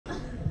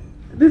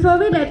Before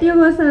we let you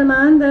go,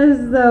 Salman,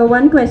 there's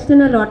one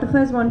question a lot of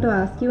us want to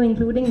ask you,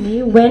 including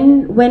me.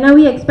 When are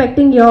we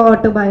expecting your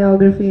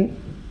autobiography?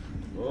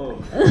 Oh.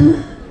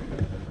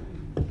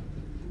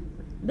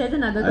 There's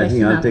another I question.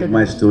 think I'll after take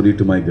my that. story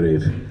to my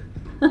grave.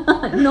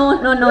 No.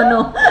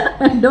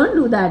 Don't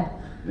do that.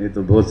 नहीं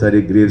तो बहुत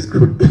सारी graves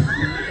खुद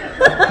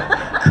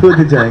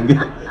खुद जाएंगे.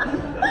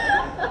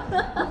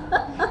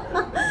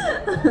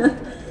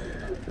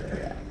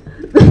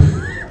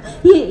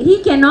 He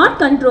cannot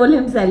control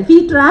himself.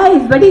 He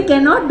tries, but he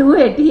cannot do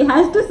it. He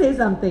has to say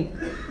something.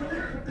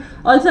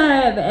 Also,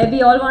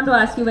 we all want to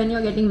ask you when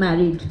you're getting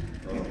married.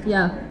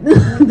 Yeah,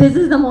 this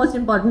is the most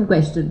important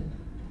question.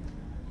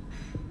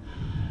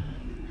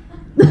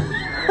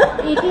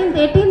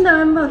 18th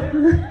November.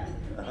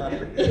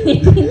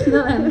 18th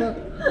November.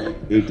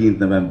 18th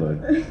November.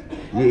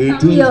 ये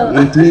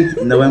 18th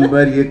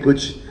November ये कुछ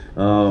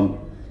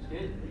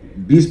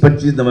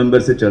 20-25 नवंबर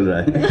से चल रहा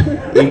है.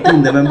 18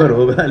 नवंबर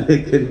होगा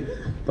लेकिन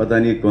पता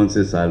नहीं कौन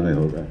से साल में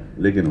होगा,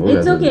 लेकिन होगा.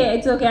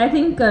 It's okay. I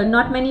think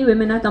not many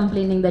women are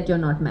complaining that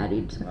you're not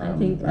married. I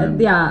think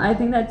I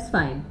think that's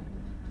fine.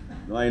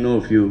 No, I know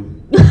a few.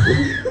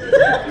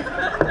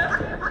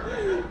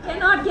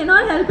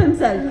 cannot help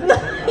himself.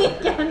 He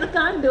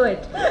can't do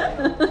it.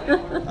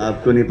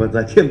 आपको नहीं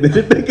पता कि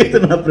मेरे पे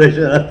कितना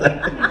pressure आता है.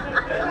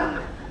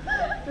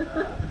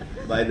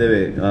 By the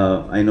way,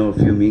 I know a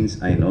few means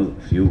I know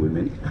a few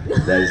women.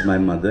 That is my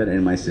mother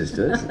and my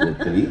sisters, the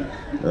three.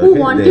 Okay, Who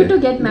want you to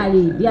get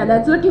married? Yeah,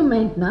 that's what you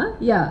meant, na?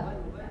 Yeah.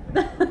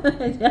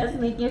 Just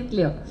making it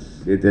clear.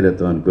 ये तेरे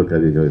तो उनको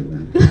कभी कभी